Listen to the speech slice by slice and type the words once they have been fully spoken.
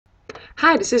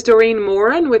Hi, this is Doreen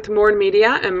Morin with Morin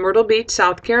Media in Myrtle Beach,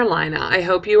 South Carolina. I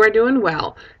hope you are doing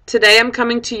well. Today I'm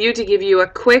coming to you to give you a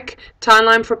quick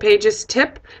Timeline for Pages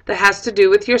tip that has to do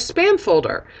with your spam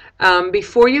folder.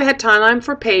 Before you had Timeline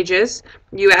for Pages,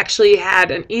 you actually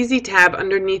had an easy tab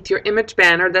underneath your image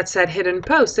banner that said Hidden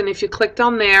Posts, and if you clicked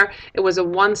on there, it was a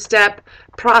one-step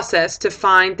process to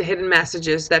find the hidden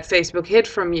messages that Facebook hid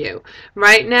from you.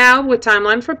 Right now, with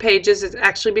Timeline for Pages, it's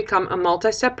actually become a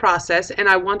multi-step process, and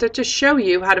I wanted to show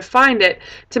you how to find it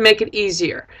to make it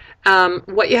easier.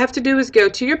 What you have to do is go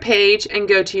to your page and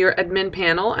go to your admin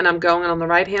panel, and I'm going on the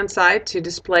right hand side to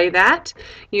display that.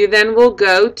 You then will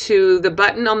go to the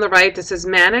button on the right that says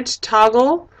Manage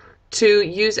Toggle to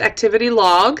Use Activity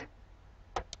Log.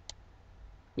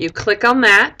 You click on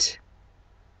that.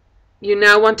 You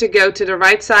now want to go to the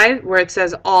right side where it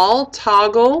says All,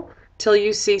 toggle till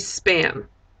you see Spam.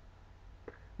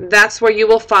 That's where you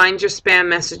will find your spam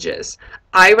messages.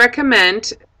 I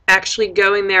recommend actually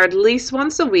going there at least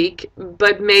once a week,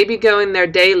 but maybe going there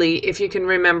daily if you can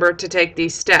remember to take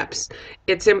these steps.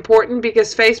 It's important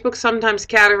because Facebook sometimes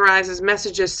categorizes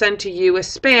messages sent to you as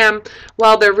spam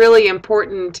while they're really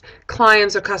important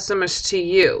clients or customers to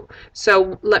you.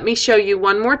 So let me show you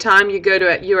one more time. You go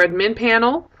to your admin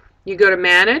panel, you go to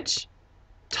Manage,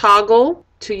 Toggle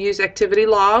to use Activity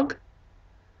Log,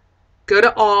 go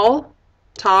to All,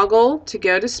 toggle to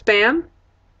go to Spam,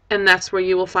 and that's where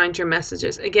you will find your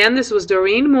messages. Again, this was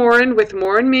Doreen Morin with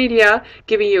Morin Media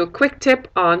giving you a quick tip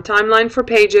on Timeline for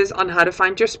Pages on how to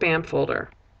find your spam folder.